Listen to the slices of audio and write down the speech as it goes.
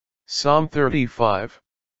Psalm 35.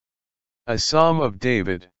 A Psalm of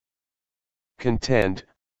David. Contend,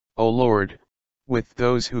 O Lord, with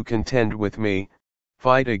those who contend with me,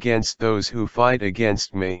 fight against those who fight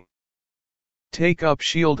against me. Take up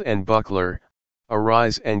shield and buckler,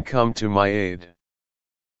 arise and come to my aid.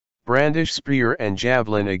 Brandish spear and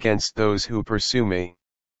javelin against those who pursue me.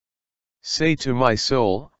 Say to my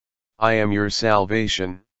soul, I am your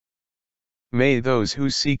salvation. May those who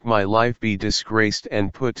seek my life be disgraced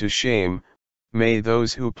and put to shame, may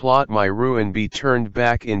those who plot my ruin be turned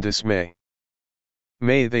back in dismay.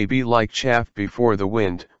 May they be like chaff before the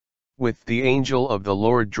wind, with the angel of the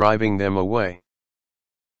Lord driving them away.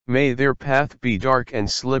 May their path be dark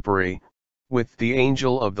and slippery, with the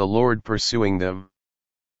angel of the Lord pursuing them.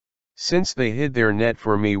 Since they hid their net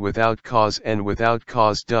for me without cause and without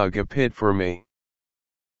cause dug a pit for me.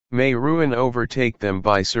 May ruin overtake them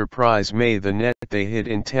by surprise, may the net they hid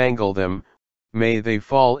entangle them, may they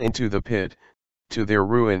fall into the pit, to their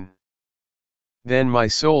ruin. Then my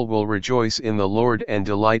soul will rejoice in the Lord and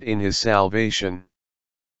delight in his salvation.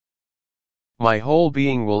 My whole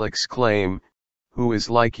being will exclaim, Who is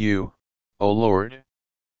like you, O Lord?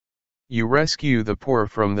 You rescue the poor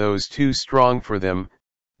from those too strong for them,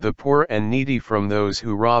 the poor and needy from those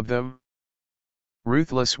who rob them.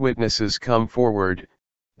 Ruthless witnesses come forward,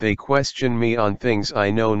 they question me on things I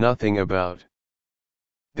know nothing about.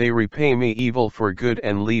 They repay me evil for good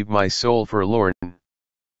and leave my soul forlorn.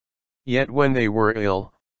 Yet when they were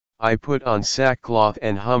ill, I put on sackcloth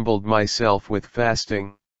and humbled myself with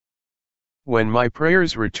fasting. When my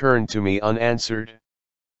prayers returned to me unanswered,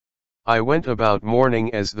 I went about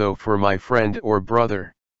mourning as though for my friend or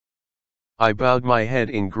brother. I bowed my head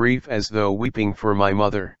in grief as though weeping for my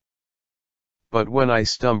mother. But when I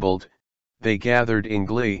stumbled, they gathered in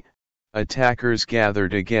glee, attackers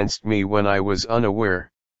gathered against me when I was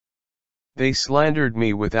unaware. They slandered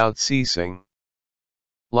me without ceasing.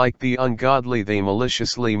 Like the ungodly they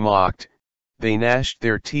maliciously mocked, they gnashed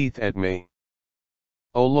their teeth at me.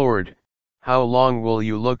 O Lord, how long will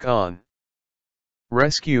you look on?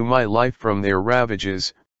 Rescue my life from their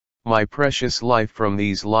ravages, my precious life from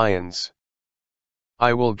these lions.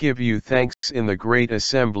 I will give you thanks in the great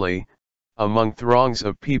assembly, among throngs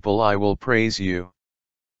of people I will praise you.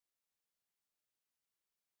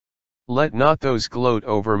 Let not those gloat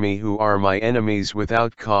over me who are my enemies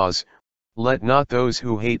without cause, let not those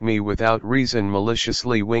who hate me without reason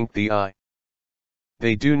maliciously wink the eye.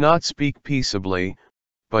 They do not speak peaceably,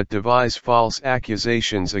 but devise false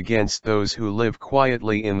accusations against those who live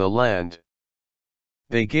quietly in the land.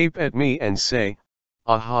 They gape at me and say,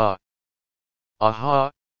 Aha!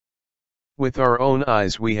 Aha! With our own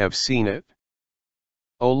eyes we have seen it.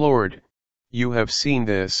 O Lord, you have seen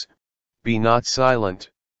this, be not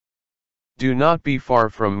silent. Do not be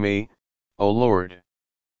far from me, O Lord.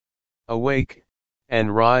 Awake,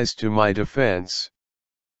 and rise to my defense.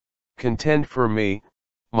 Contend for me,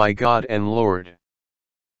 my God and Lord.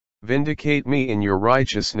 Vindicate me in your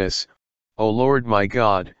righteousness, O Lord my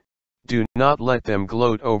God, do not let them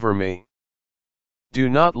gloat over me. Do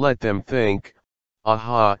not let them think,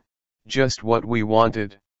 Aha, just what we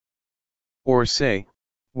wanted. Or say,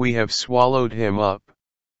 we have swallowed him up.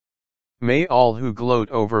 May all who gloat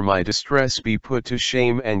over my distress be put to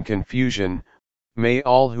shame and confusion, may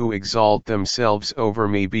all who exalt themselves over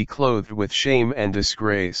me be clothed with shame and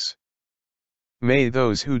disgrace. May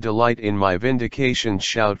those who delight in my vindication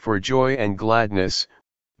shout for joy and gladness,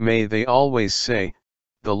 may they always say,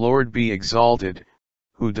 The Lord be exalted,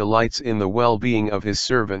 who delights in the well-being of his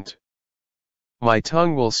servant. My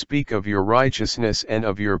tongue will speak of your righteousness and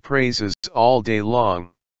of your praises all day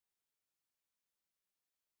long.